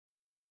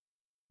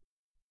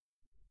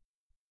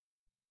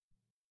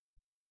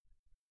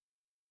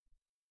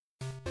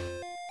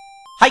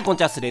はい、こんに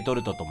ちは、レト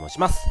ルトと申し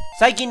ます。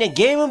最近ね、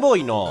ゲームボー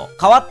イの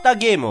変わった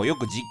ゲームをよ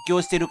く実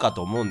況してるか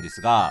と思うんです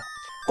が、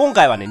今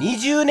回はね、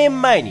20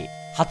年前に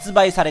発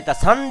売された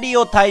サンリ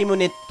オタイム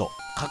ネット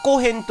過去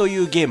編とい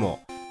うゲームを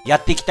や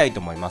っていきたいと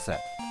思います。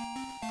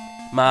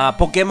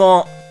ポケ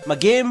モン、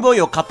ゲームボー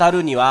イを語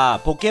るには、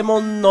ポケ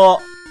モンの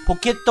ポ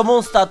ケットモ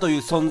ンスターとい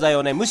う存在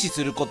をね、無視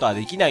することは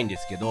できないんで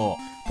すけど、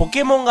ポ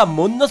ケモンが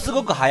ものす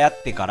ごく流行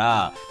ってか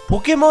ら、ポ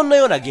ケモンの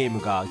ようなゲー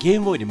ムがゲー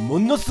ムボーイでも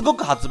のすご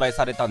く発売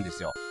されたんで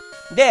すよ。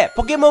で、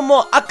ポケモン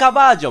も赤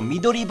バージョン、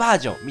緑バー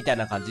ジョンみたい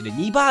な感じで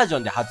2バージョ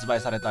ンで発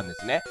売されたんで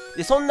すね。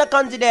で、そんな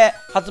感じで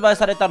発売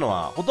されたの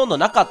はほとんど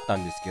なかった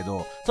んですけ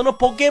ど、その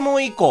ポケモ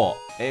ン以降、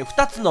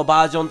2つの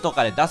バージョンと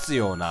かで出す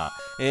ような、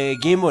ゲ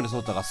ームボーイの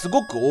ソフトがす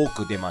ごく多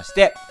く出まし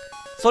て、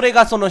それ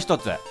がその一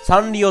つ、サ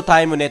ンリオ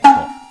タイムネット、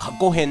過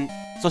去編、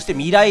そして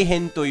未来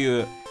編と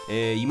いう、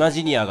イマ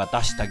ジニアが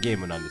出したゲー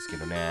ムなんですけ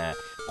どね。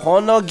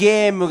この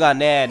ゲームが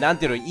ね、なん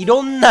ていうの、い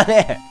ろんな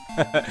ね、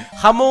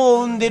波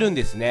紋を生んでるん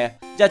ですね。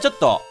じゃあちょっ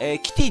と、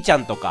キティちゃ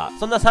んとか、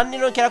そんなサンリ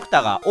オのキャラクタ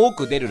ーが多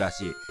く出るら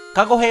しい、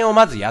過去編を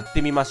まずやっ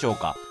てみましょう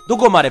か。ど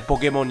こまでポ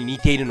ケモンに似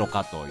ているの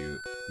かという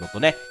の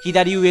とね、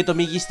左上と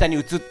右下に映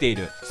ってい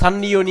るサ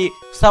ンリオに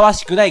ふさわ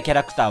しくないキャ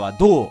ラクターは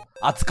どう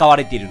扱わ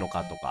れているの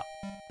かとか。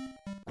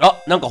あ、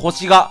なんか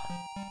星が、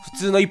普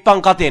通の一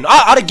般家庭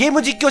の、あれゲー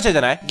ム実況者じ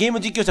ゃない？ゲーム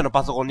実況者の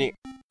パソコンに。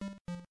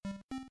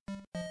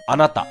あ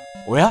なた、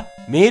おや？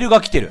メール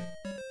が来てる。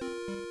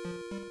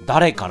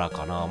誰から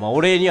かな？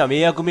俺には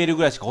迷惑メール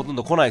ぐらいしかほとん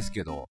ど来ないです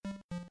けど。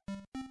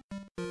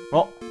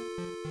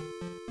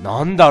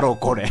なんだろう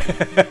これ。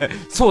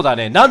そうだ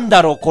ね。なん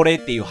だろうこれっ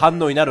ていう反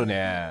応になる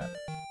ね。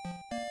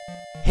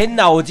変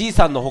なおじい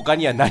さんの他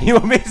には何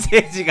もメッセ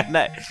ージが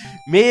ない。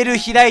メー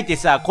ル開いて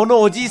さ、こ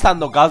のおじいさん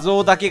の画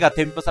像だけが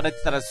添付され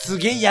てたらす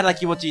げえ嫌な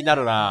気持ちにな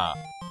るな。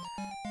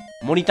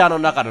モニターの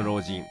中の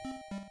老人。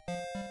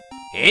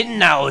変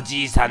なお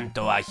じいさん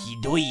とはひ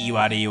どい言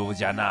われよう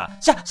じゃな。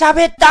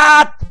喋っ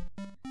た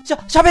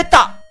喋っ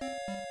た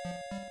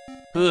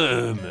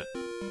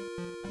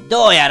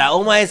どうやら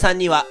お前さん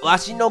にはわ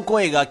しの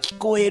声が聞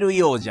こえる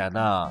ようじゃ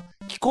な。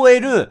聞こ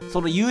える、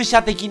その勇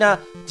者的な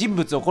人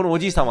物をこのお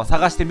じいさんは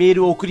探してメー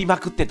ルを送りま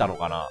くってたの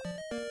かな。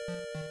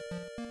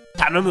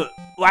頼む、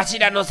わし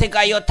らの世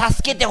界を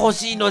助けてほ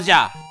しいのじ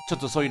ゃ。ちょっ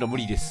とそういうの無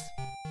理です。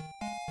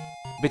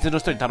別の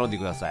人に頼んで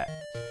ください。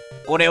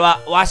これ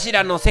はわし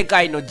らの世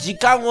界の時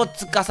間を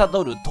司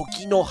る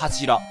時の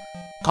柱。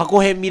過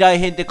去編未来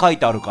編って書い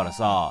てあるから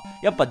さ、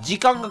やっぱ時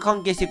間が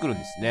関係してくるん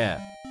ですね。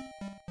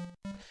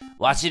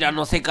わしら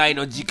の世界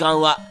の時間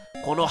は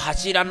この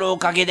柱のお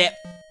かげで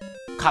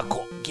過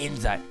去、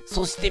現在、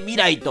そして未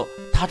来と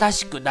正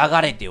しく流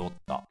れておっ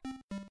た。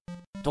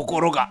とこ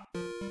ろが、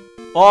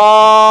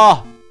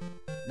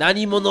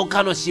何者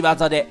かの仕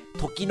業で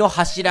時の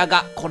柱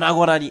が粉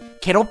々に、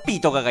ケロッピー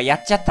とかがや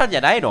っちゃったんじゃ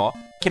ないの？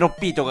ケロッ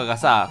ピーとかが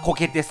さ、こ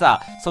けてさ、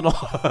その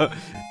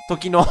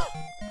時の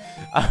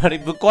あれ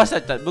ぶっ壊しちゃ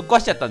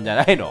ったんじゃ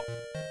ないの？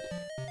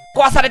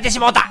壊されてし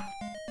もうた！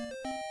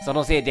そ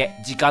のせいで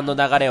時間の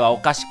流れはお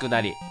かしくな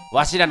り、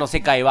わしらの世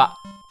界は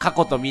過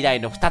去と未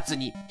来の二つ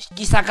に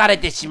引き裂かれ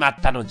てしま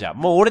ったのじゃ。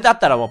もう俺だっ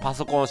たらもうパ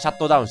ソコンをシャッ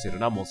トダウンしてる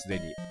な、もうすで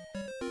に。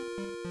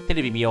テ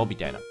レビ見ようみ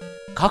たいな。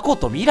過去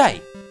と未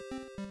来？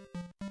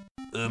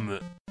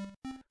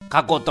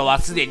過去と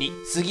はすでに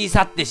過ぎ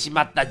去ってし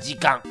まった時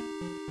間。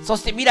そ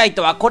して未来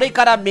とはこれ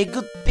から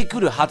巡ってく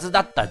るはず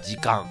だった時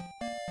間。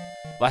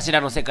わし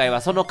らの世界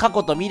はその過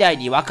去と未来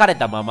に分かれ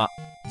たまま、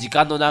時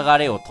間の流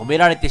れを止め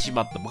られてし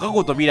まった。過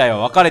去と未来は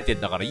分かれて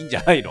んだからいいんじ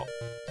ゃないの？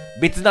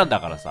別なん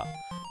だからさ。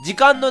時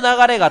間の流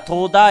れが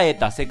途絶え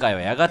た世界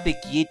はやがて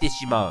消えて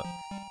しまう。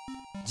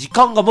時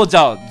間がもうじ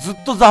ゃあず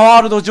っとザワ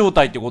ールド状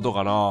態ってこと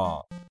か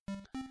な。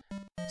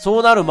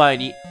そうなる前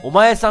にお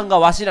前さんが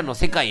わしらの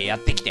世界へやっ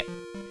てきて、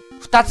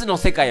二つの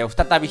世界を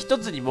再び一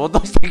つに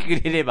戻してく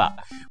れれば、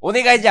お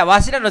願いじゃあ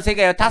わしらの世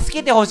界を助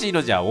けてほしい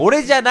のじゃ。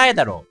俺じゃない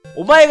だろ。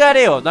お前がや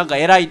れよ。なんか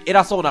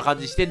偉そうな感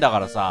じしてんだか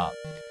らさ。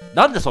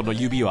なんでその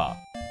指は。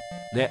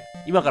ね。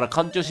今から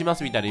干潮しま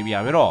すみたいな指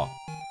やめろ。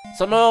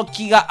その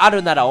気があ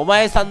るならお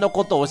前さんの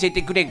ことを教え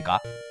てくれん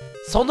か？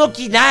その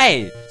気な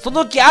い。そ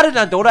の気ある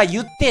なんて俺は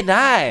言って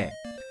ない。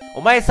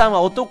お前さんは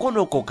男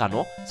の子か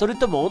の？それ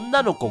とも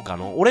女の子か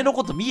の？俺の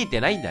こと見え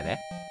てないんだね。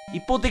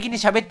一方的に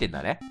喋ってん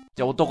だね。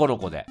じゃあ男の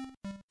子で。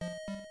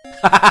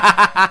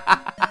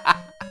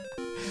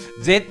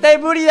絶対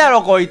無理だ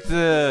ろこい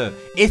つ。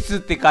S っ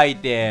て書い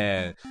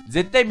て。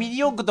絶対ミニ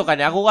四駆とか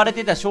に憧れ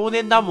てた少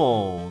年だ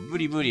もん。無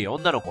理。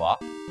女の子は？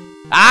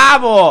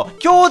もう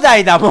兄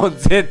弟だもん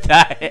絶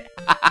対。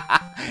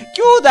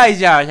兄弟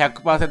じゃん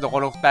 100% こ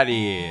の二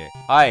人。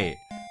はい。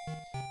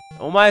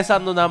お前さ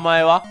んの名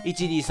前は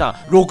 ?123。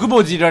6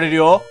文字いられる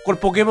よ。これ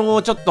ポケモン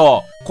をちょっ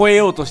と超え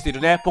ようとして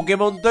るね。ポケ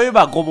モンといえ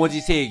ば5文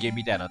字制限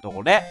みたいなと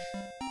こね。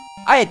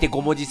あえて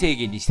5文字制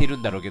限にしてる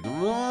んだろうけど、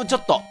ちょ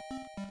っと。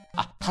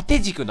縦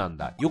軸なん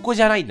だ。横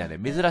じゃないんだね。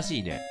珍し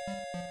いね。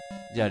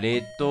じゃあ、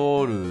レ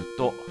トル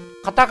ト。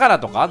カタカナ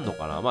とかあんの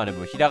かな？で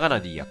も、ひらがな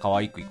でいいや。可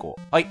愛くいこ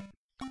う。はい。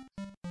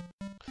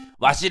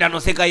わしらの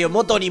世界を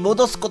元に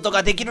戻すこと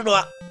ができるの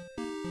は、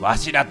わ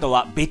しらと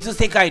は別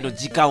世界の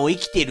時間を生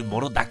きている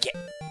者だけ。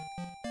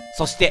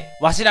そして、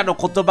わしらの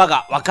言葉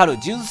がわかる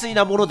純粋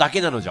なものだ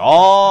けなのじゃ。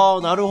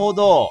なるほ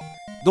ど。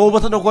動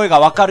物の声が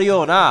わかる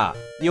ような、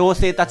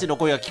妖精たちの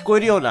声が聞こ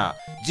えるような、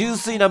純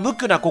粋な無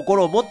垢な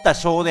心を持った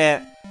少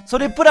年。そ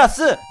れプラ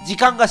ス、時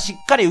間がし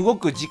っかり動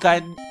く時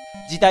代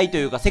と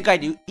いうか世界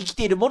に生き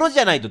ているものじ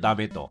ゃないとダ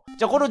メと。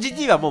じゃあこのジ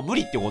ジイはもう無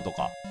理ってこと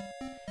か。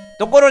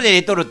ところで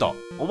レトルト、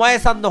お前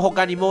さんの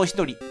他にもう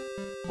一人、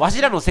わ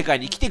しらの世界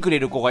に来てくれ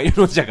る子がいる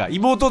のじゃが、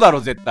妹だろ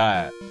絶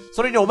対。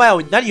それにお前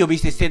を何呼び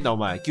捨てしてんだお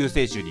前、救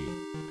世主に。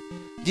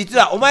実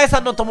はお前さ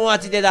んの友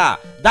達でな、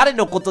誰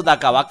のことだ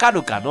かわか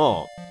るか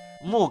の、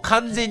もう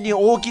完全に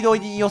大木戸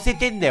に寄せ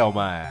てんだよお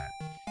前。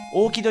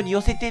大木戸に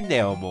寄せてんだ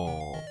よ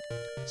も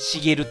う。し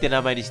げるって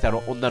名前にした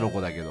ろ、女の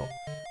子だけど。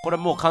これ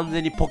もう完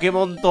全にポケ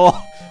モンと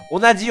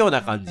同じよう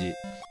な感じ。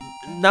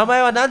名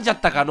前は何じゃっ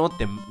たかのっ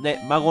て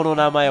ね、孫の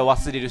名前を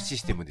忘れるシ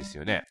ステムです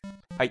よね。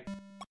はい。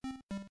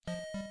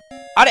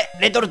あれ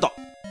レトルト。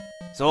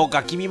そう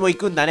か、君も行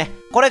くんだね。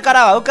これか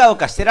らはうかう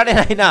かしてられ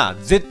ないな。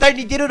絶対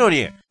似てるの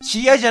に。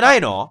知り合いじゃな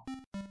いの？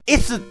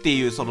 S って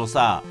いうその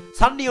さ、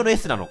サンリオの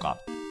S なのか。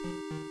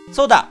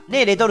そうだ、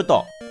ねえレトル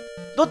ト。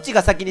どっち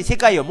が先に世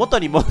界を元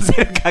に戻せ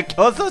るか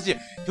競争し、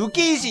不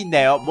謹慎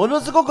だよ。も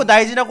のすごく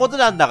大事なこと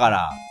なんだか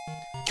ら。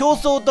競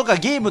争とか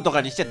ゲームと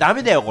かにしちゃダ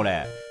メだよこ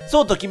れ。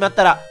そうと決まっ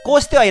たら、こ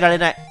うしてはいられ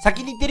ない。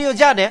先に行ってるよ、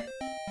じゃあね。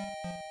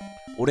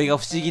俺が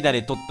不思議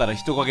種取ったら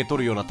人影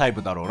取るようなタイ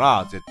プだろう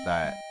な、絶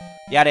対。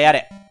やれや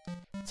れ。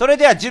それ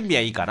では準備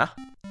はいいかな。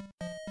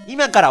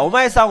今からお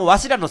前さんをわ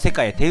しらの世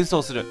界へ転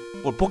送する。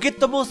これポケッ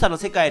トモンスターの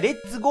世界へレ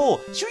ッツゴ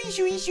ーシュイン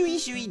シュインシュイン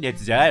シュインのや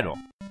つじゃないの？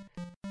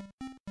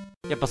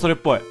やっぱそれっ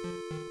ぽい。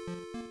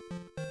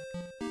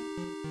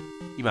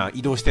今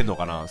移動してんの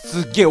かな？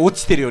すっげえ落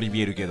ちてるように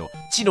見えるけど。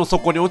地の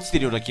底に落ちて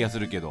るような気がす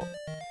るけど。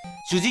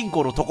主人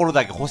公のところ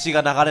だけ星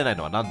が流れない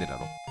のはなんでな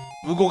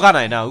の？動か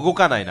ないな、動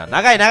かないな。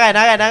長い長い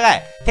長い長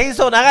い。転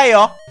送長い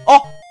よ。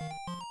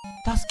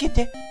あ！助け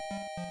て。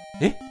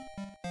え？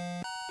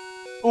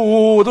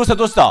どうした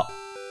どうした？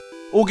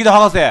大木戸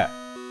博士。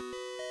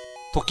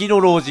時の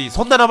老人、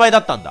そんな名前だ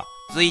ったんだ。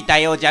ついた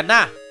ようじゃ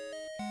な。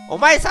お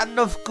前さん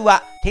の服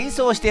は転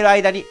送してる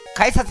間に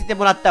変えさせて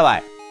もらったわ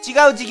い。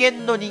違う次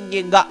元の人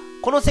間が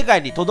この世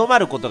界に留ま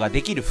ることが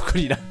できる服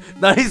にな。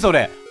何そ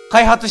れ？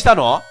開発した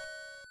の？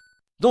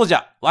どうじ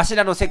ゃ、わし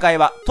らの世界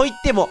は、と言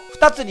っても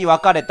二つに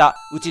分かれた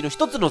うちの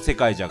一つの世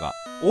界じゃが、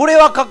俺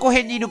は過去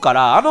編にいるか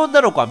ら、あの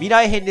女の子は未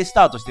来編でス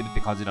タートしてるっ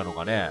て感じなの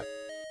かね。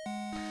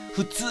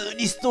普通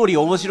にストーリー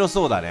面白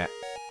そうだね。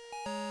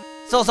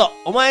そうそう、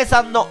お前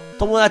さんの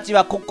友達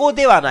はここ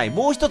ではない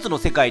もう一つの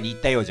世界に行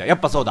ったようじゃ。やっ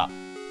ぱそうだ。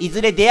い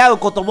ずれ出会う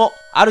ことも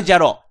あるじゃ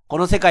ろう。こ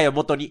の世界を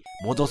元に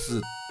戻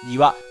すに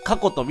は過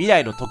去と未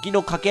来の時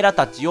のかけら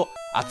たちを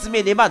集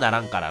めねばな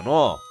らんから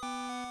の。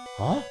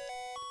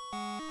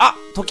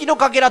時の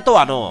かけらと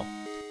は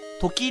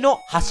時の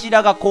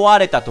柱が壊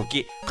れた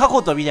時、過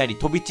去と未来に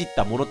飛び散っ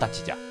た者た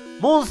ちじゃ。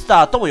モンスタ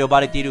ーとも呼ば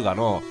れているが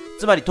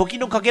つまり時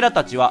のかけら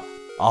たちは、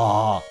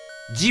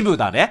ジム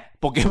だね。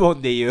ポケモ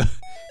ンで言う。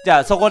じゃ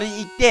あそこに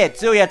行って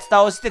強いやつ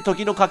倒して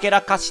時のかけ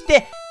ら貸し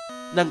て、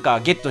なんか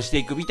ゲットして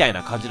いくみたい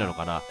な感じなの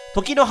かな。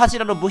時の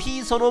柱の部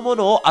品そのも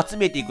のを集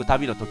めていく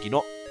旅の時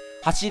の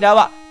柱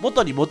は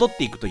元に戻っ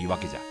ていくというわ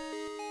けじゃ。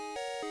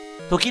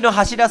時の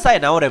柱さえ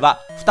治れ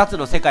ば二つ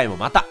の世界も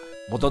また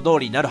元通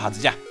りになるはず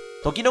じゃ。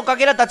時のか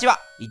けらたちは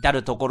至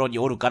るところに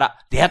おるから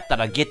出会った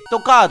らゲット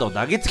カードを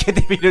投げつけ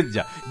てみるんじ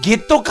ゃ。ゲ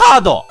ットカ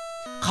ード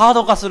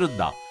化するん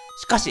だ。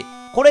しかし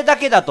これだ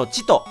けだと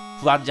ちと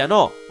不安じゃ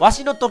の。わ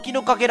しの時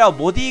のかけらを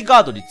ボディー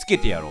ガードにつけ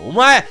てやろう。お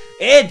前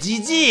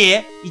ジジイ？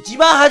一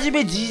番初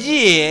めジ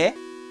ジイ？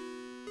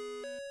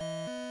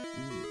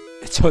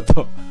ちょっ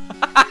と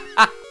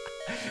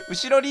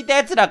後ろにいた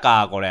やつら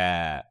かこ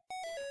れ。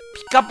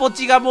ピカポ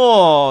チが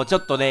もうちょ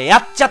っとねや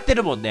っちゃって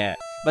るもんね。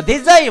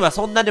デザインは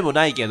そんなでも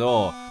ないけ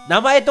ど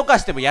名前とか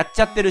してもやっ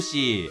ちゃってる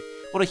し、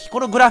こ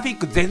のグラフィッ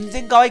ク全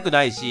然可愛く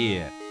ない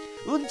し、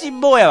うんちん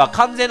坊やは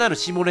完全なる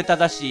下ネタ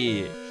だ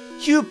し、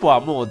ヒューポは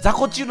もう雑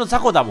魚中の雑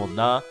魚だもん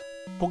な。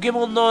ポケ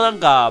モンのなん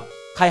か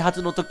開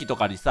発の時と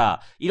かに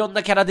さ、いろん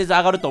なキャラデザ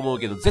上がると思う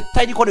けど絶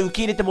対にこれ受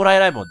け入れてもらえ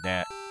ないもん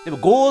ね。でも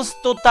ゴー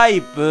ストタ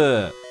イ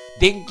プ、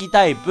電気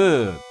タイ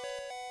プ、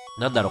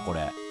なんだろこ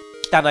れ、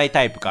汚い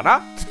タイプか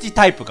な、土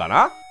タイプか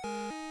な。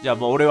じゃあ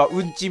もう俺は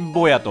うんちん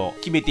坊やと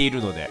決めてい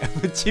るので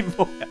うんちん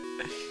坊や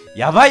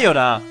やばいよ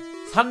な。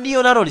サンリ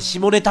オなのに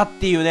下ネタっ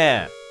ていう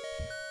ね。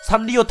サ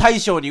ンリオ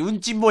大賞にうん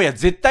ちん坊や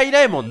絶対い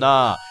ないもん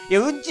な。い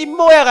や、うんちん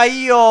坊やが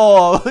いい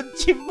よ。うん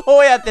ちん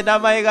坊やって名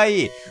前が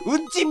いい。う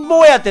んちん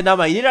坊やって名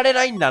前入れられ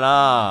ないんだ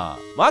な。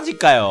マジ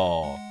か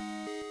よ。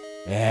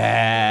うん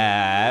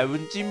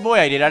ちん坊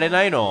や入れられ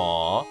ない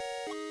の？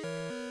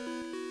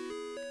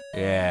う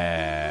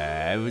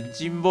ん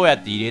ちん坊や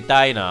って入れ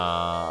たい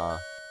な。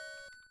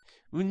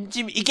うん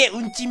ち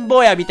ん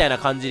坊やみたいな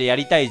感じでや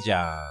りたいじ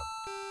ゃ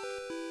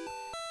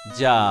ん。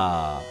じ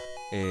ゃあ、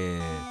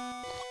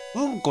う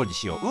んこに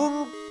しよう。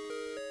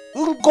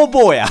うんこ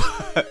坊や。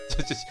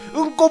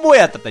うんこ坊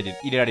やだったら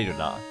入れられる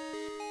な。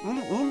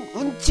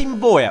うんちん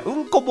坊や、う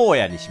んこ坊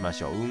やにしま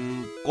しょう。う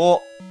ん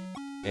こ、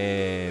坊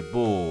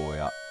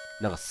や。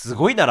なんかす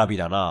ごい並び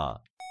だ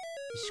な。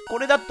こ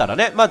れだったら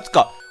ね、ま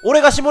あ、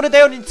俺が下ネタ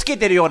用につけ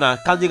てるような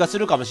感じがす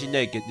るかもしんな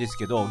いです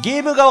けど、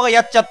ゲーム側が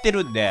やっちゃって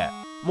るんで、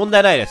問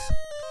題ないです。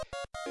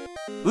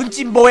うん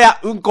ちん坊や、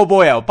うんこ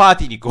坊やをパー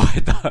ティーに加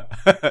えた。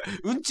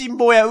うんちん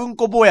坊や、うん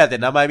こ坊やって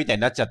名前みたい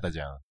になっちゃったじ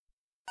ゃん。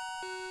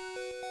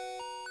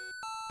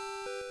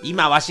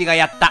今わしが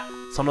やった。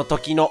その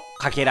時の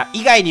かけら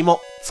以外に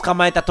も、捕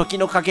まえた時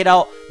のかけら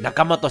を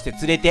仲間として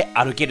連れて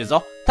歩ける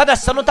ぞ。ただ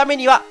しそのため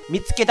には、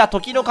見つけた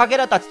時のかけ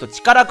らたちと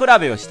力比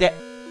べをして、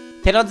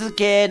手なず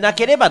けな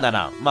ければな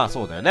らん。まあ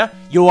そうだよね。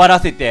弱ら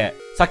せて、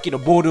さっきの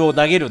ボールを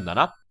投げるんだ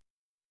な。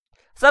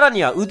さら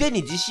には腕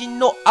に自信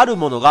のある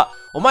者が、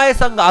お前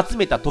さんが集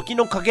めた時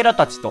のかけら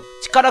たちと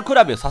力比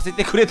べをさせ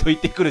てくれと言っ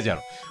てくるじゃん。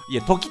い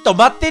や、時止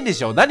まってんで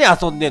しょ。何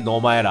遊んでんの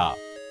お前ら。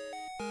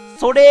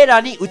それら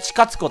に打ち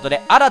勝つこと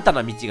で新た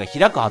な道が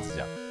開くはずじ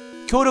ゃん。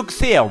協力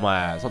せえやお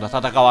前。そんな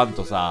戦わん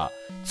とさ。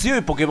強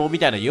いポケモンみ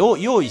たいな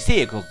用意せ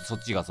えよ、そ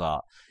っちが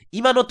さ。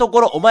今のと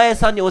ころお前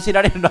さんに教え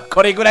られるのは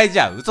これぐらいじ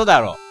ゃん。嘘だ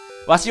ろ。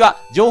わしは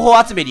情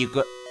報集めに行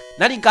く。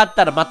何かあっ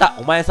たらまた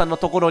お前さんの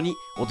ところに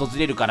訪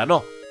れるから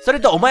の。それ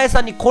とお前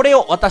さんにこれ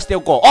を渡して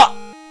おこう。あ、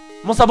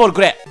モンスターボール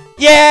くれ。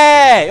イ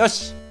エーイ。よ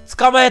し、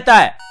捕まえ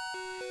たい。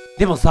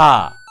でも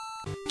さ、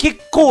結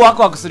構ワ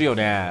クワクするよ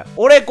ね。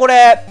俺こ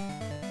れ、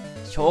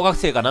小学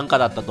生かなんか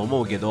だったと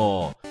思うけ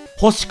ど、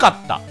欲しか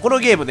った。この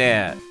ゲーム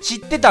ね、知っ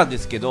てたんで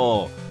すけ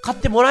ど、買っ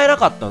てもらえな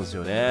かったんです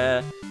よ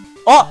ね。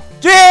あ、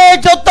ちょ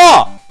っと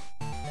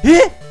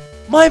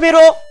マイメロ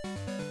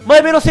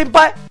先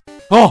輩。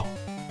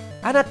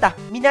あなた、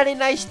見慣れ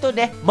ない人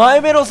ね。マ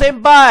イメロ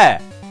先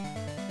輩。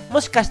も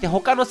しかして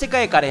他の世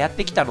界からやっ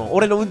てきたの？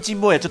俺のうんちん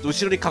坊やちょっと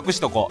後ろに隠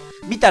しとこ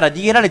う。見たら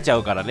逃げられちゃ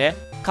うからね。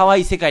可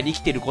愛い世界に生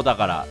きてる子だ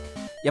から。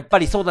やっぱ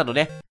りそうなの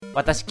ね。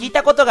私聞い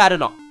たことがある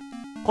の。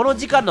この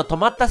時間の止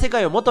まった世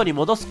界を元に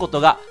戻すこ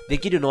とがで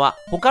きるのは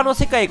他の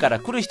世界から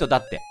来る人だ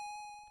って。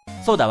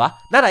そうだわ。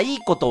ならいい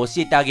ことを教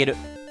えてあげる。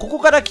ここ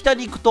から北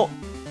に行くと、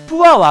プ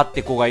ワワっ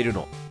て子がいる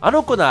の。あ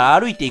の子なら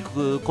歩いてい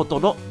くこと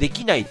ので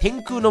きない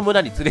天空の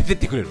村に連れてっ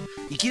てくれる。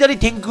いきなり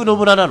天空の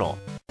村なの？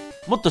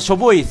もっとしょ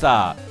ぼいシ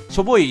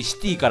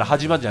ティから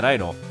始まるんじゃない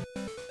の？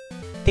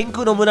天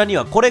空の村に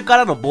はこれか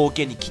らの冒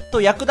険にきっ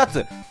と役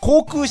立つ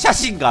航空写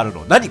真がある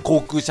の。何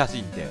航空写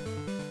真って。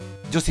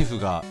ジョセフ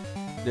が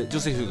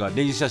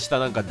連写した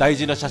なんか大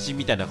事な写真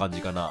みたいな感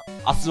じかな。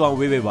アスワンウ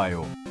ェベバー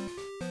よ。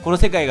この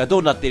世界がど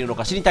うなっているの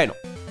か知りたいの。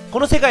こ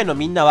の世界の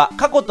みんなは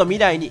過去と未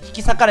来に引き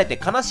裂かれて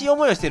悲しい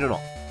思いをしてるの。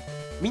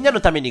みんな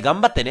のために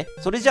頑張ってね。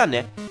それじゃあ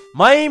ね。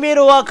マイメ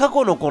ロは過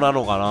去の子な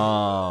のか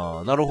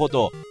な？なるほ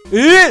ど。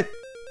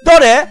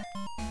誰？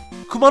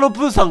熊野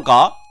プーさん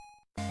か？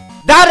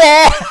誰？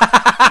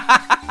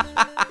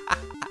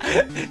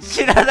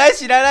知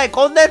らない。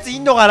こんなやつい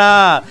んのか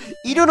な？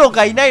いるの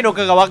かいないの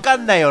かがわか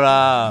んないよ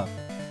な。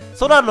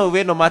空の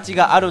上の街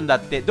があるんだ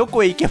って。ど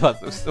こへ行けば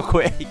そ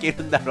こへ行け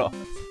るんだろ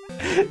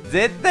う。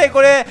絶対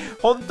これ、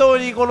本当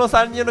にこの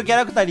サンリオのキャ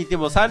ラクターにいて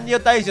もサンリオ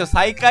大賞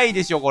最下位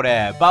でしょ、こ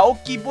れ。大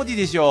きいボディ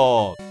でし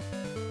ょ。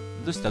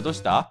どうした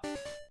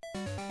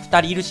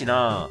二人いるし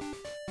な。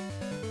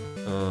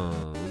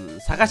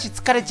探し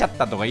疲れちゃっ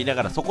たとか言いな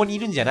がらそこにい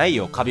るんじゃない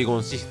よ、カビゴ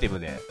ンシステム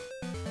で。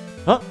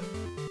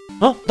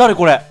誰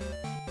これ？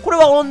これ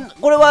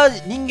は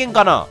人間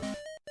かな？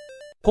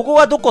ここ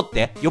はどこっ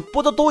て？よっ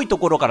ぽど遠いと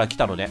ころから来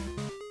たのね。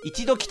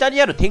一度北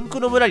にある天空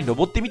の村に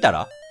登ってみた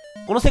ら？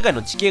この世界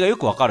の地形がよ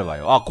くわかるわ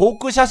よ。あ、航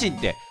空写真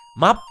って、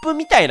マップ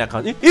みたいな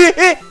感じ。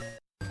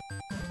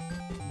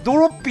ド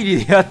ロッピ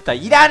に出会った。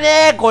いら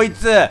ねえ、こい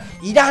つ。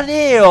いら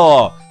ねえ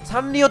よ。サ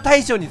ンリオ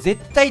大賞に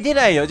絶対出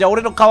ないよ。じゃあ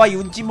俺の可愛い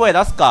うんちん坊や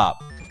出すか。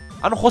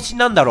あの星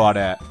なんだろう、あ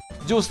れ。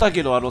ジョースター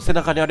家の背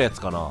中にあるや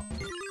つかな。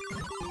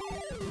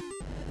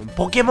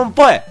ポケモンっ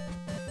ぽい。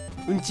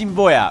うんちん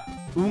坊や。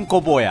うん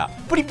こ坊や。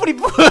プリプリ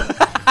プ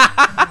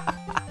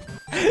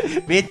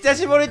めっちゃ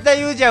下ネタ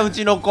言うじゃん、う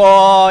ちの子。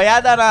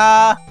やだ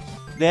なー。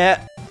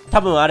ね、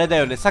多分あれだ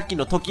よね。さっき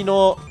の時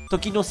の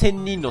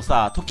仙人の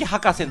さ、時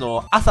博士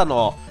の朝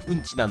のう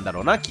んちなんだ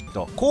ろうな、きっ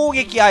と。攻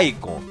撃アイ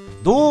コ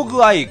ン、道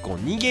具アイコン、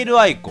逃げる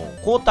アイコン、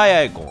交代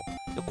アイコン。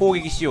攻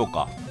撃しよう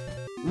か。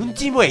うん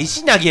ちん坊や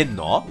石投げん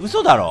の？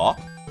嘘だろ？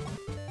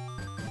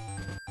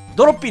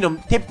ドロッピーの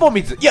鉄砲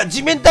水。いや、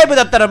地面タイプ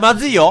だったらま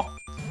ずいよ。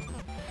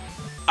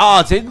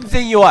全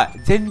然弱い。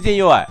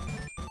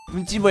う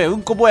んちん坊や、う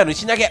んこ坊やの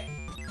石投げ。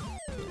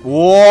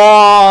お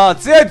ー、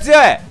強い。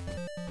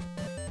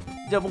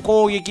じゃあもう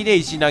攻撃で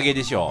石投げ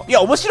でしょ。い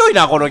や、面白い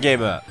な、このゲー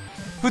ム。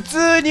普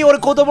通に俺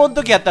子供の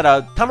時やった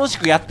ら楽し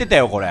くやってた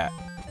よ、これ。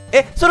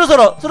そろそ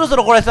ろ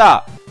これ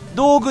さ、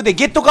道具で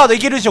ゲットカードい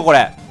けるでしょ、こ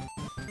れ。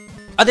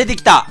出て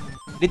きた。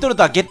レトル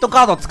トはゲット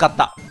カードを使っ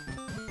た。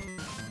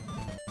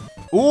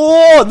飲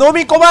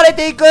み込まれ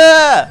ていく。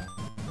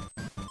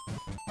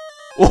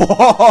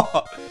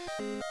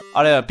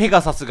あれ、ペ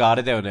ガサスがあ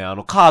れだよね。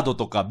カード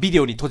とかビデ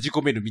オに閉じ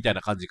込めるみたい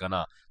な感じか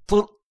な。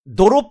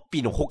ドロッ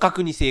ピの捕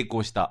獲に成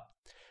功した。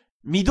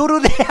ミド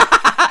ルで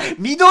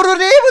ミドルネー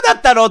ムだ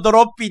ったのド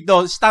ロッピー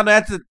の下の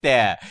やつっ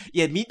て。い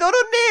や、ミドル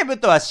ネーム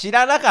とは知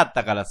らなかっ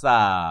たから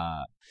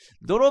さ。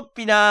ドロッ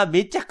ピな、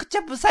めちゃくち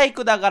ゃブサイ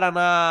クだから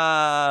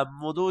な。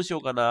もうどうしよ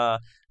うかな。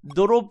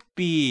ドロッ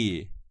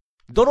ピ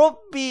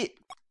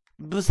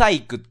ブサ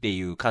イクって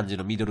いう感じ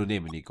のミドルネ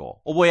ームに行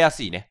こう。覚えや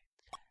すいね。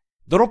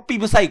ドロッピ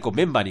ブサイクを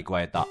メンバーに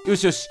加えた。よ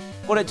しよし。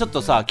これちょっ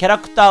とさ、キャラ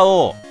クター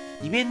を、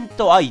イベン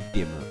トアイ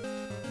テム。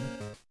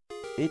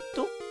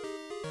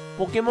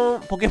ポケモ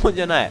ン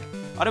じゃない。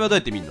あれはどうや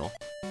って見んの？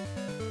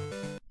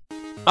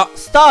あ、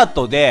スター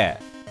トで、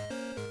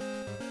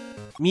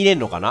見れん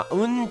のかな？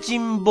うんち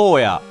ん坊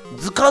や。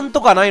図鑑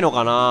とかないの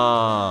か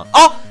な？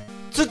あ！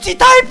土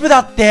タイプだ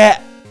って！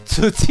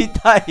土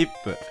タイ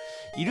プ。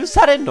許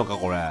されんのか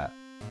これ。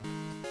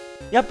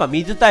やっぱ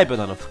水タイプ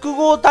なの。複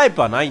合タイ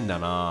プはないんだ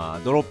な。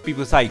ドロッピ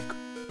ブサイク。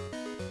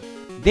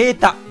デ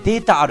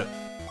ータある。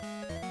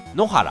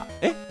野原。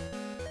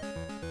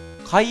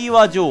会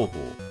話情報。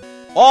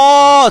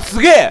す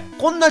げえ！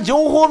こんな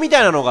情報み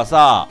たいなのが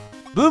さ、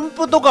分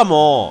布とか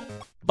も、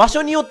場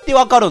所によって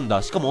わかるん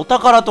だ。しかもお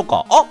宝と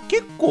か。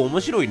結構面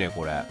白いね、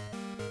これ。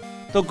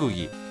特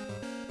技。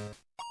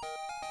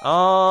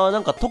な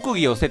んか特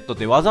技をセットっ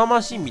て技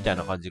マシンみたい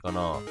な感じか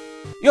な。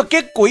いや、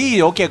結構いい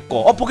よ、結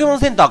構。ポケモン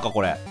センターか、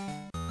これ。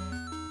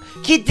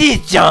キテ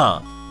ィち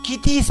ゃん！キ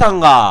ティさん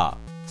が、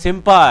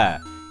先輩。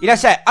いらっ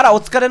しゃい。あら、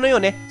お疲れのよう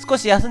ね。少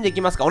し休んでい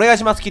きますか。お願い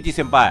します、キティ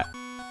先輩。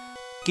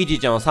キティ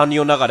ちゃんはサンリ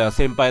オの中では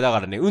先輩だか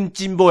らね。うん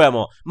ちん坊や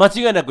も間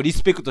違いなくリ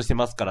スペクトして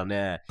ますから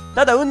ね。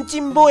ただうんち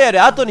ん坊や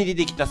で後に出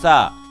てきた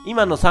さ、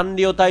今のサン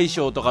リオ大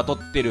賞とか取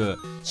ってる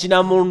シ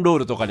ナモンロー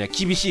ルとかには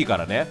厳しいか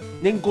らね。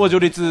年功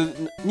序列、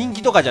人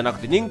気とかじゃな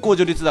くて年功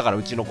序列だから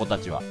うちの子た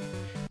ちは。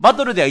バ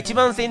トルでは一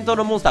番先頭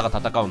のモンスターが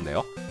戦うんだ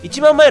よ。一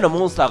番前の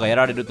モンスターがや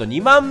られると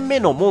2番目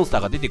のモンスタ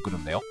ーが出てくる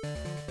んだよ。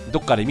ど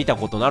っかで見た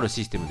ことのある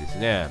システムです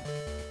ね。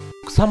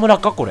草むら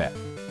かこれ。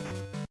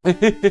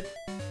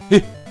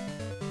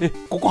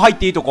ここ入っ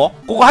ていいとこ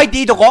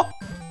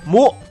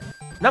も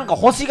う、なんか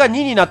星が2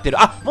になってる。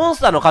モンス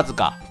ターの数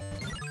か。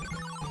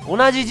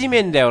同じ地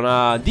面だよ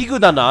な。ディ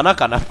グダの穴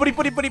かな。プリ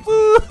プリプリプ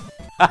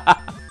ー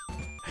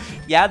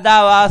や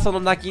だわ、その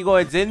鳴き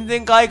声。全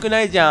然可愛く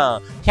ないじゃ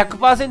ん。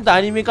100% ア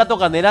ニメ化と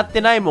か狙っ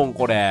てないもん、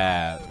こ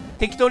れ。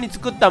適当に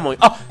作ったもん。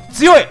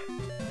強い！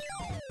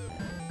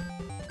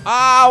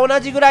同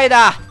じぐらい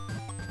だ。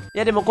い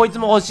や、でもこいつ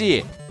も欲し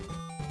い。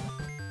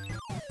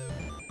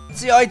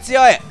強い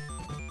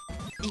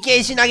いけ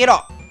石投げ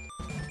ろ。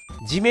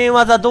地面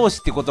技同士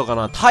ってことか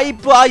な。タイ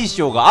プ相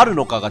性がある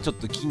のかがちょっ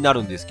と気にな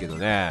るんですけど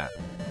ね。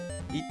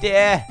い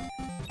て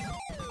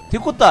ー。って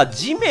ことは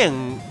地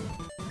面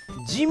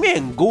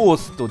ゴー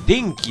スト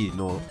電気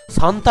の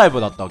3タイ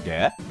プだったわ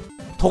け？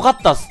尖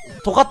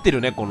って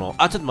るね、この。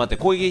ちょっと待って、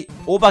攻撃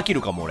オーバーキ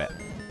ルかも俺。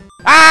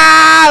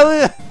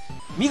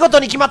見事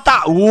に決まっ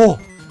た。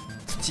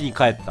土に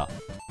帰った。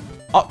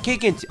経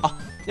験値。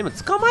でも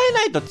捕まえ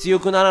ないと強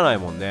くならない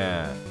もん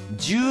ね。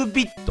10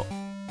ビット。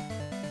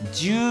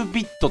10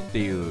ビットって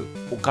いう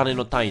お金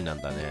の単位なん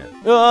だね。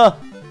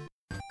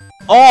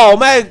お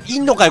前、い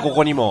んのかい、こ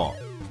こにも。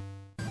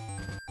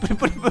プリ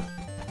プリプ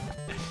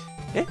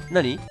リ。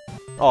何？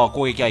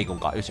攻撃アイコン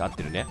か。よし、合っ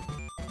てるね。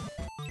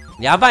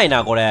やばい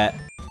な、これ。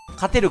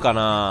勝てるか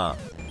な？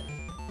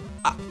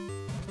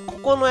こ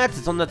このや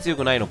つそんな強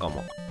くないのか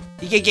も。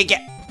いけ。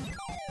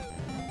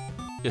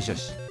よし。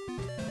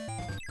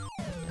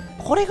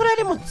これぐらい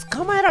でも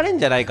捕まえられん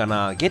じゃないか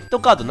な。ゲット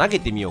カード投げ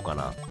てみようか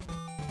な。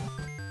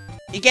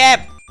いけ！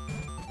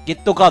ゲ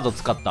ットカード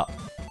使った。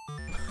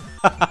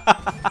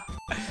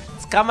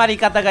捕まり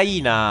方がい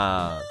い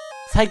な。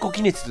サイコ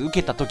キネシス受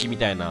けた時み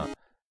たいな。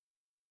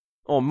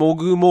モ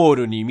グモー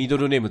ルにミド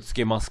ルネームつ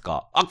けます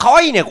か。か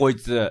わいいね、こい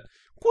つ。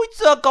こい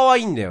つはかわ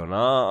いいんだよ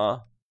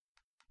な。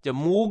じゃあ、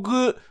モ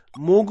グ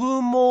モ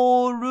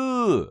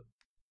ール、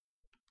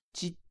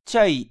ちっち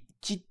ゃい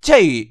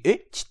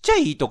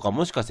とか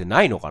もしかして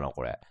ないのかな、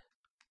これ。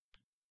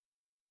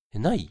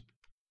ない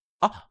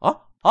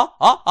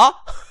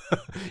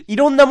い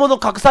ろんなもの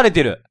隠され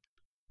てる。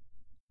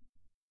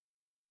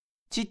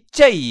ちっ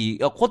ちゃい、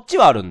こっち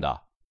はあるん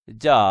だ。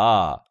じ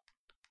ゃあ、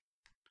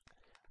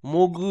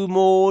モグ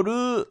モー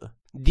ル、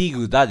ディ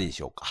グダで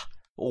しょうか。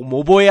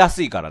覚えや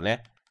すいから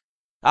ね。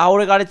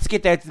俺があれつけ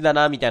たやつだ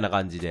な、みたいな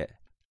感じで。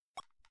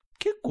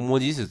結構文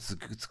字数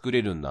作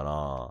れるんだ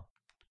な。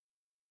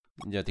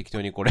じゃあ適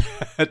当にこれ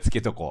つ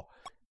けとこ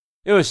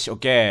う。よし、オッ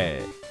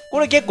ケー。こ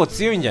れ結構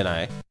強いんじゃ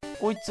ない？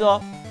こいつ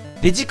は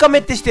デジカメ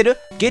ってしてる？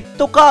ゲッ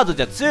トカード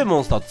じゃ強いモ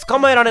ンスター捕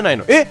まえられない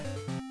の？デ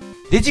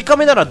ジカ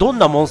メならどん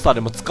なモンスター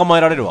でも捕ま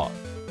えられるわ。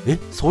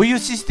そういう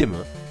システ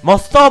ム？マ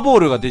スターボー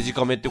ルがデジ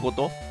カメってこ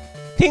と？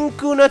天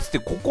空のやつって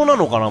ここな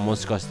のかな、も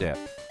しかして。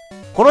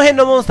この辺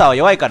のモンスターは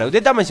弱いから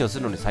腕試しをす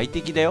るのに最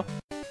適だよ。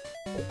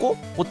こ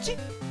っち？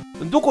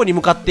どこに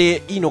向かっ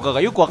ていいのか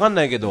がよくわかん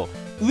ないけど、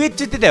上って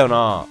言ってたよ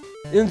な。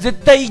絶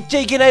対行っちゃ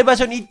いけない場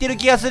所に行ってる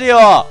気がする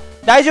よ。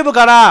大丈夫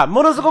かな？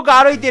ものすごく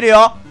歩いてる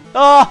よ。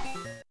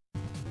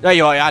い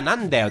や、な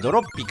んだよ、ドロ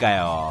ッピか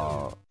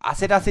よ。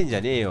焦らせんじ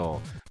ゃねえ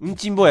よ。うん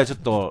ちん坊やちょっ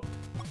と、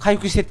回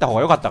復してった方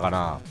がよかったか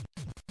な。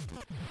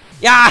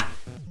いやー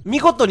見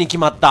事に決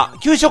まった。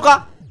急所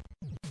か。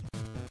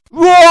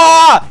う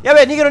わーや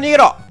べえ、逃げろ逃げ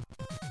ろ。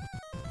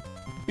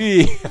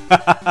いい。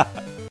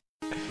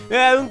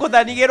うんこ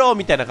だ、逃げろ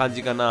みたいな感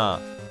じかな。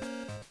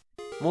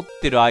持っ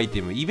てるアイ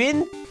テム、イベ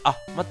ント、あ、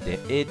待って、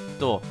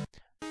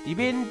イ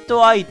ベン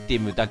トアイテ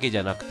ムだけじ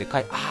ゃなくて、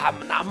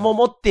なんも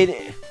持って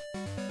ね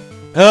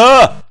え。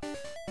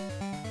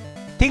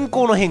天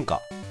候の変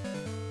化。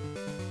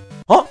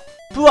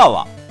プア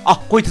は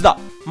こいつだ。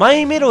マ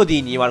イメロディ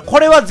ーに言われ、こ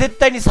れは絶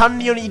対にサン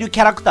リオにいる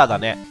キャラクターだ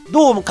ね。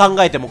どう考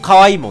えても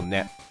可愛いもん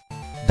ね。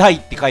大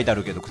って書いてあ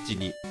るけど、口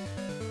に。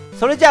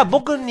それじゃあ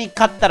僕に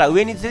勝ったら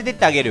上に連れてっ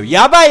てあげるよ。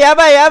やばいや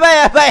ばいやばい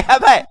やばいや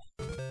ばい。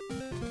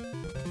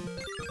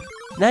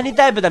何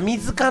タイプだ、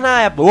水か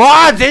なやっぱ。うわ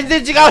ー全然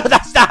違うの出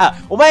した。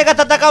お前が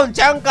戦うんち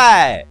ゃうん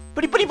かい。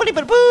プリプリプリ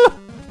プリプ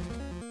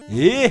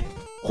ー。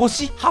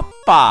星葉っ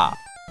ぱ。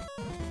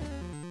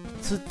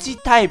土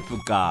タイ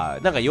プか。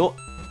なんか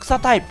草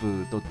タイ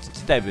プと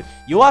土タイプ。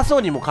弱そ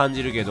うにも感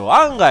じるけど、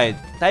案外、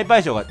タイプ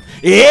相性が。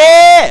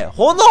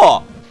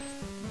炎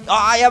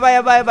やばい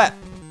やばいやばい。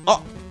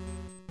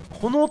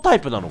炎タイ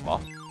プなのか。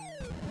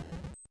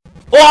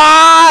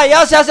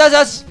よしよしよし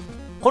よし。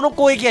この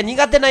攻撃が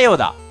苦手なよう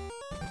だ。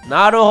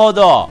なるほ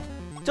ど。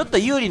ちょっと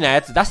有利な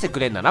やつ出してく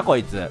れんだな、こ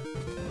いつ。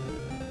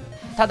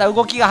ただ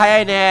動きが早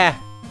いね。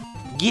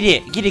ギ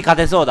リ勝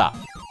てそうだ。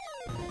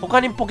他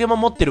にポケモン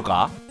持ってる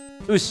か。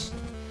よし。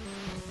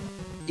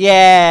イ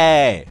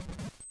エ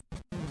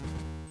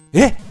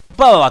ーイ。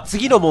パワーは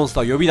次のモンス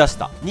ターを呼び出し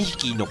た。2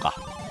匹いんのか。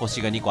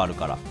星が2個ある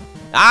から。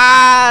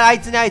あ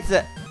いつね、あい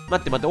つ。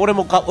待って、俺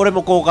も交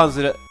換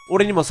する。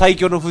俺にも最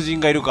強の夫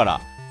人がいるか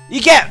ら。い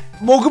け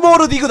モグモー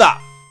ルディグだ。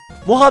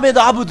モハメ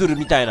ド・アブドゥル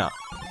みたいな。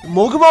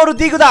モグモール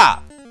ディグ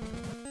だ。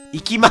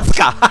行きます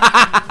か。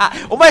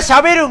お前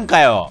喋るんか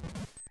よ。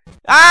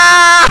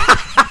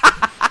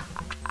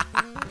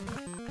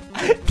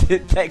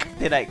絶対勝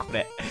てない、こ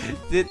れ。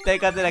絶対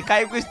勝てない。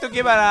回復しと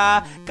けば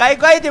な。回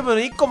復アイテムの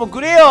1個もく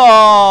れ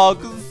よ。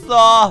くっ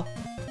そ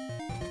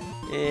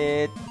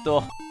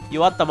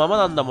弱ったまま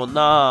なんだもん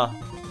な。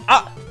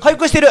回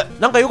復してる。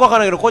なんかよくわかん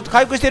ないけど、こいつ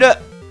回復してる。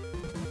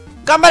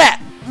頑張れ。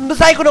ブ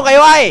サイクのが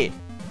弱い。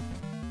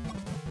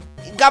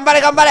頑張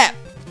れ頑張れ。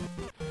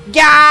ギ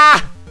ャー。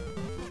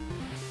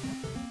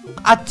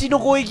あっちの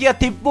攻撃が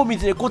鉄砲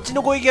水で、こっち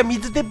の攻撃が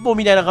水鉄砲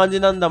みたいな感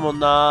じなんだもん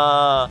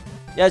な。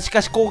いや、し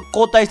かし交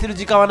代してる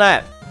時間はな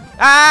い。く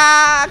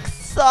っ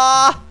そ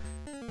ー。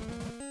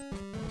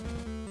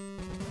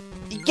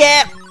い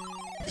け。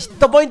ヒッ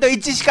トポイント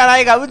1しかな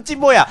いが、うんちん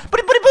坊や。プ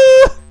リプリプ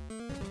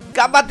ー。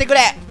頑張ってく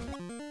れ。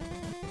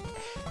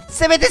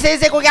せめて先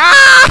制攻撃。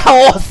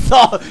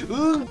遅い。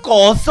うん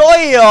こ遅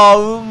い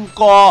よ、うん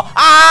こ。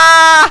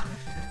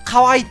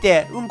乾い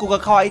て、うんこが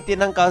乾いて、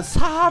なんか、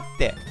さーっ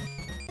て。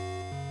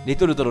レ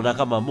トルトの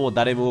仲間はもう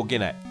誰も動け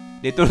ない。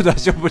レトルトは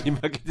勝負に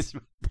負けてし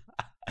まった。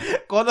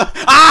この、そこ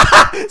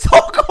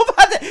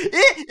まで、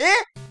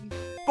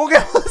ポケ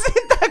モンセン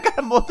ターか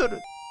ら戻る。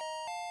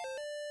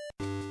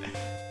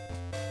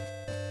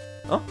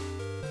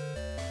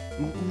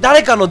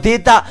誰かのデ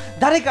ータ、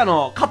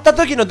買った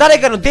時の誰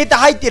かのデータ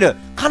入ってる。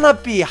カナ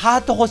ピー、ハ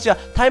ート星は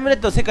タイムネッ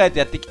トの世界へと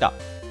やってきた。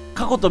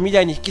過去と未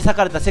来に引き裂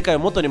かれた世界を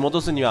元に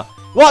戻すには、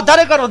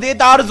誰かのデー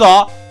タある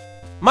ぞ。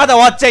まだ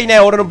終わっちゃいない、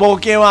俺の冒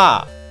険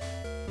は。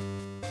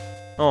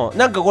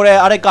なんかこれ、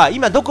あれか、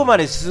今どこま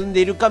で進ん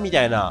でいるかみ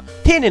たいな、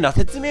丁寧な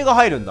説明が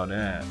入るんだ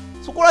ね。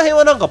そこら辺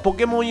はなんかポ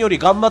ケモンより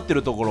頑張って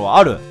るところは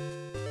ある。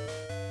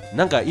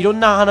なんかいろん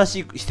な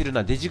話してる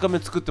な。デジカメ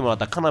作ってもらっ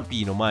たカナ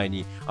ピーの前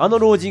に、あの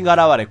老人が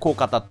現れ、こう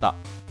語った。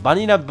あ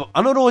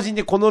の老人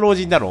でこの老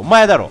人だろ。お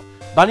前だろ。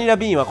バニラ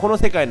ビーンはこの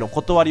世界の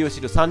断りを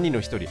知る3人の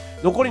1人。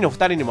残りの2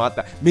人にもあっ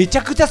た。めち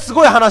ゃくちゃす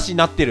ごい話に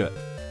なってる。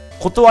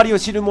断りを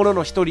知る者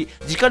の1人、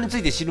時間につ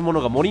いて知る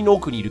者が森の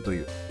奥にいると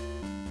いう。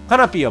カ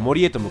ナピーは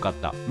森へと向かっ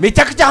た。めち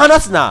ゃくちゃ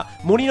話すな。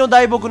森の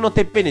大木の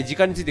てっぺんで時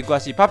間について詳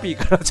しいパピー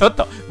からちょっ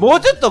と、もう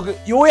ちょっと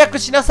要約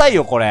しなさい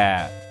よ、こ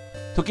れ。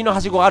時の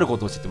はしごあるこ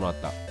とを教えてもらっ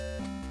た。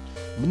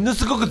もの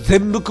すごく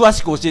全部詳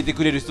しく教えて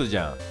くれる人じ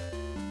ゃん。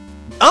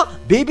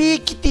ベビ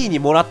ーキティに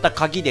もらった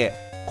鍵で、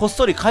こっ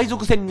そり海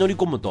賊船に乗り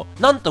込むと、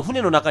なんと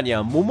船の中に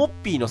はモモッ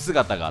ピーの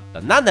姿があっ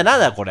た。なん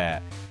だこ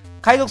れ。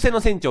海賊船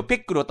の船長ペ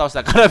ックルを倒し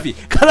たカナピ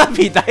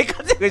ー大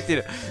活躍して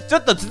る。ちょ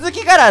っと続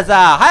きから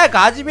さ、早く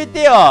始め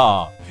て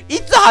よ。い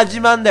つ始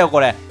まんだよ、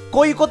これ。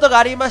こういうことが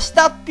ありまし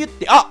たって言っ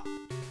て、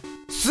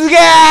すげ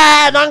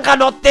ー。なんか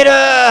乗ってる。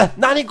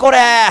何これ。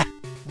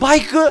バ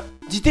イク？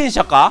自転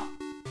車か？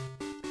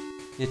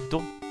ス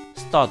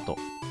タート。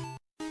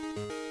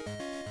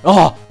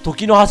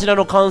時の柱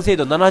の完成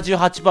度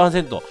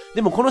 78%。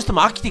でもこの人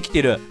も飽きてき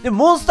てる。でも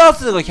モンスター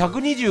数が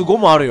125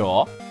もある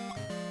よ。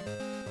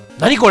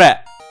何これ？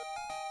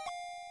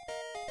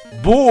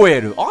ボー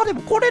エル。で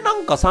もこれな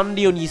んかサン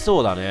リオにい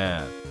そうだね。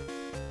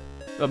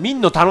見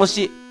んの楽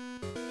しい。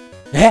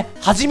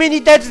初めに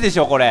言ったやつでし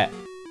ょ、これ。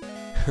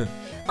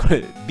こ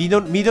れ、ミ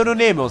ドル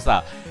ネームを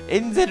さ、エ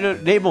ンゼ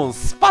ルレモン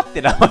スパっ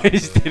て名前に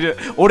してる。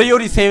俺よ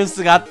りセン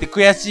スがあって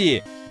悔し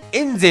い。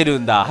エンゼル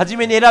んだ。初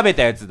めに選べ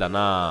たやつだ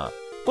な。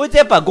こいつ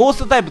やっぱゴース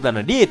トタイプだ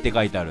な。霊って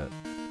書いてある。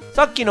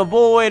さっきの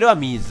ボーエルは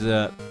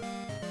水。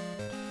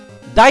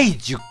第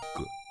10区。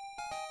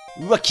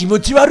うわ、気持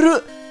ち悪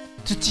っ。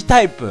土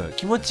タイプ。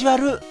気持ち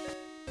悪っ。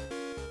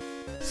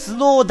ス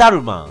ノーダ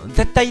ルマン。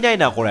絶対いない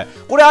な、これ。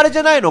これあれじ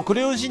ゃないの？ク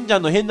レヨンしんちゃ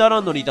んのヘンダーラ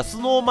ンドにいたス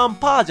ノーマン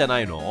パーじゃな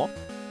いの？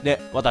ね、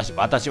私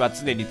は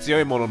常に強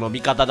いものの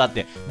味方だっ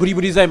て、ブリ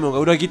ブリザイモンが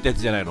裏切ったやつ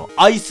じゃないの？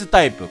アイス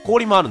タイプ。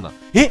氷もあるな。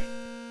エ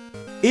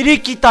レ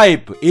キタイ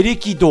プ。エレ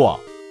キドア。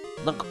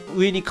なんか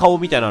上に顔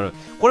みたいなのある。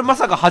これま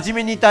さか初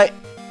めにいたい。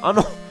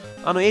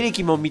エレ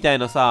キモンみたい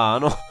なさ、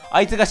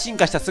あいつが進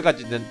化した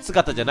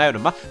姿じゃないよ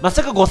な。ま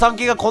さか御三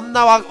家がこん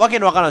なわけ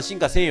のわからん進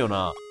化せんよ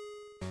な。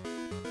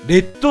レ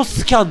ッド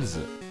スキャンズ。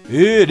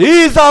レ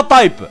ーザー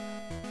タイプ。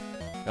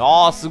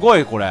すご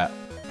いこれ。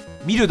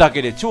見るだ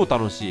けで超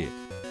楽しい。いる。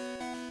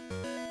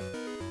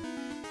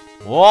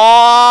う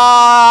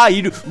わ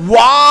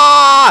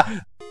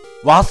ー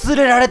忘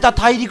れられた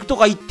大陸と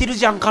か行ってる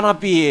じゃん、カナ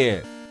ピ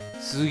ー。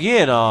すげ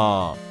え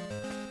な。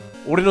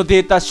俺の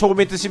データ消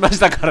滅しまし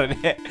たから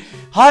ね。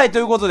はい、と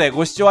いうことで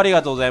ご視聴あり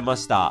がとうございま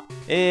した。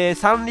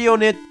サンリオ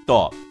ネッ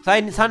ト、サ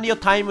ンリオ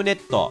タイムネッ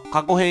ト、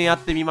過去編やっ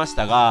てみまし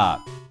た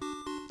が、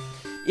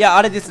いや、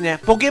あれですね、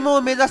ポケモン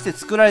を目指して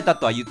作られた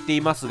とは言って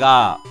います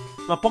が、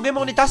ポケ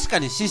モンに確か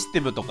にシステ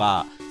ムと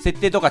か、設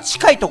定とか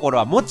近いところ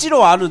はもち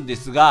ろんあるんで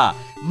すが、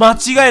間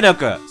違いな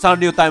く、サン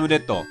リオタイムネ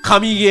ット、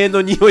神ゲー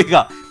の匂い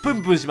がプ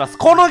ンプンします。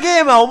この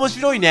ゲームは面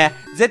白いね。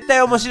絶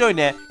対面白い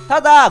ね。た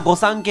だ、御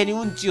三家に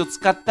うんちを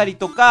使ったり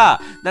と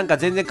か、なんか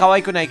全然可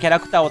愛くないキャラ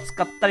クターを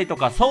使ったりと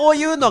か、そう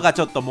いうのが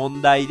ちょっと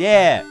問題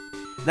で、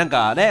なん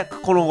かね、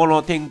この後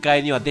の展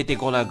開には出て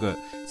こなく、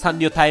サン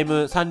リオ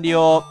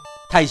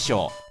大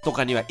賞と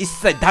かには一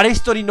切誰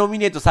一人ノミ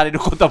ネートされる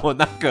ことも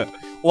なく、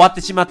終わっ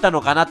てしまった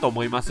のかなと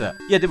思います。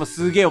いや、でも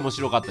すげえ面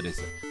白かったで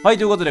す。はい、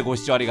ということでご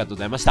視聴ありがとうご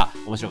ざいました。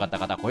面白かった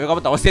方、高評価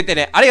ボタン押してって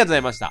ね。ありがとうござ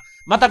いました。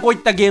またこういっ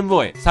たゲーム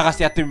ボーイ探し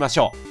てやってみまし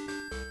ょう。